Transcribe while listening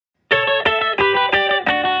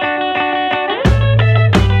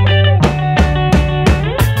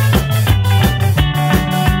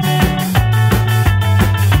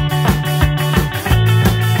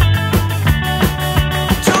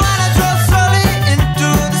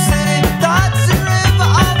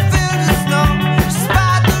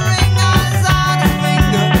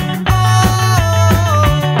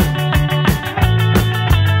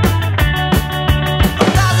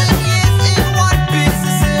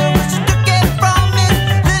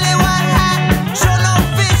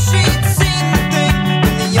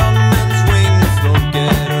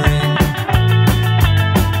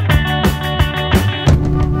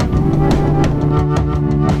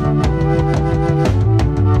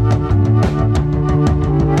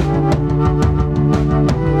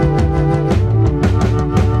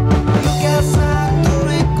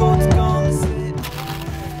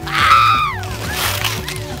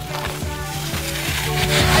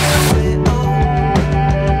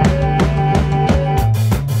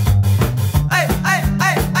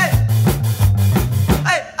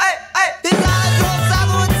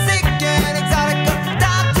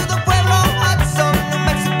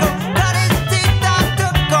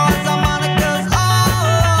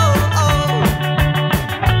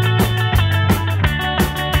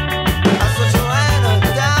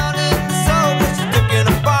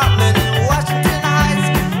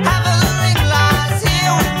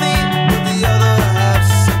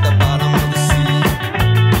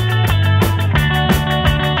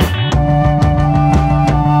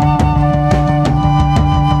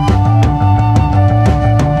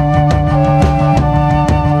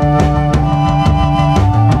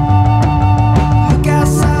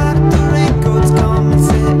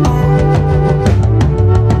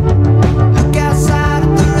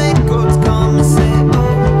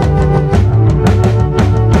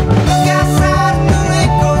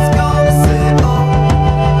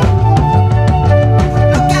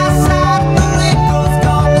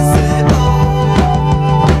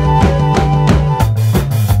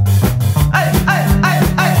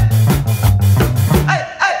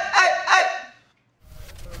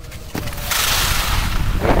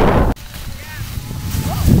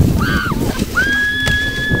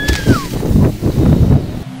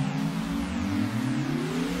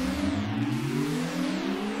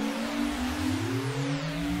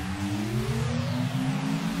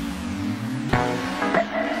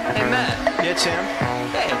Hey, Sam.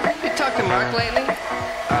 Hey, you talked to Mark lately?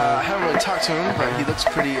 I haven't really talked to him, but he looks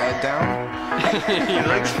pretty down. He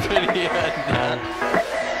looks pretty down.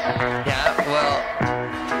 Yeah, well,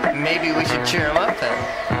 maybe we should cheer him up then.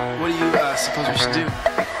 What do you suppose we should do?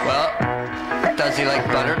 Well, does he like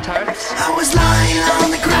butter tarts? I was lying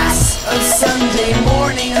on the grass of Sunday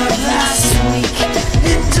morning of last week,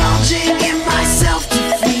 indulging in my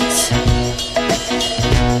self-defeat.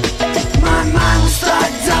 My mind was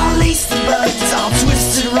fogged, all laced and bugged, all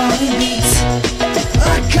twisted, wrong and beat.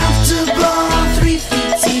 Uncomfortable, 3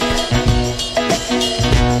 feet deep.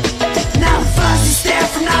 Now the fuzzy stare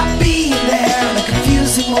from not being there on a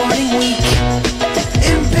confusing morning week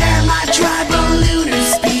impair my tribal lunar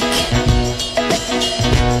speak.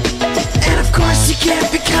 And of course you can't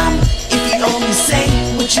become if you only say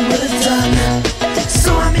what you would have done.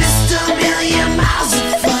 So I missed a million miles of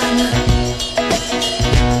fun.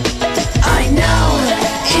 I know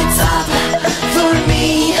it's up for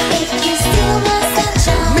me, If you steal my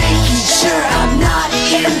sunshine, making sure I'm not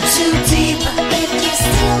in too deep. if you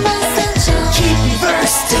steal my sunshine, Keep me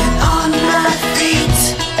versed and on my feet.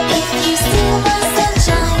 if you steal my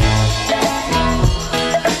sunshine,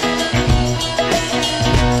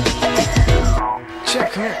 Chip,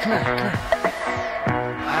 come here.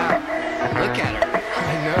 Wow, look at her.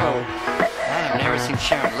 I know. Man, I've never seen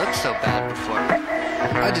Sharon look so bad before.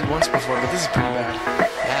 I did once before, but this is pretty bad.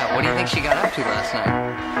 Yeah, what do you think she got up to last night?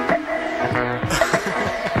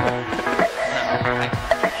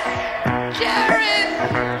 Sharon!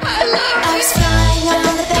 I love I was flying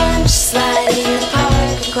on the bench, sliding in the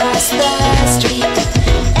park across the street.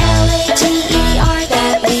 Later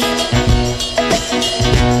that week.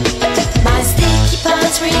 My sticky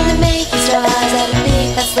paws were in the making straws at a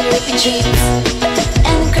big fast slurping treats.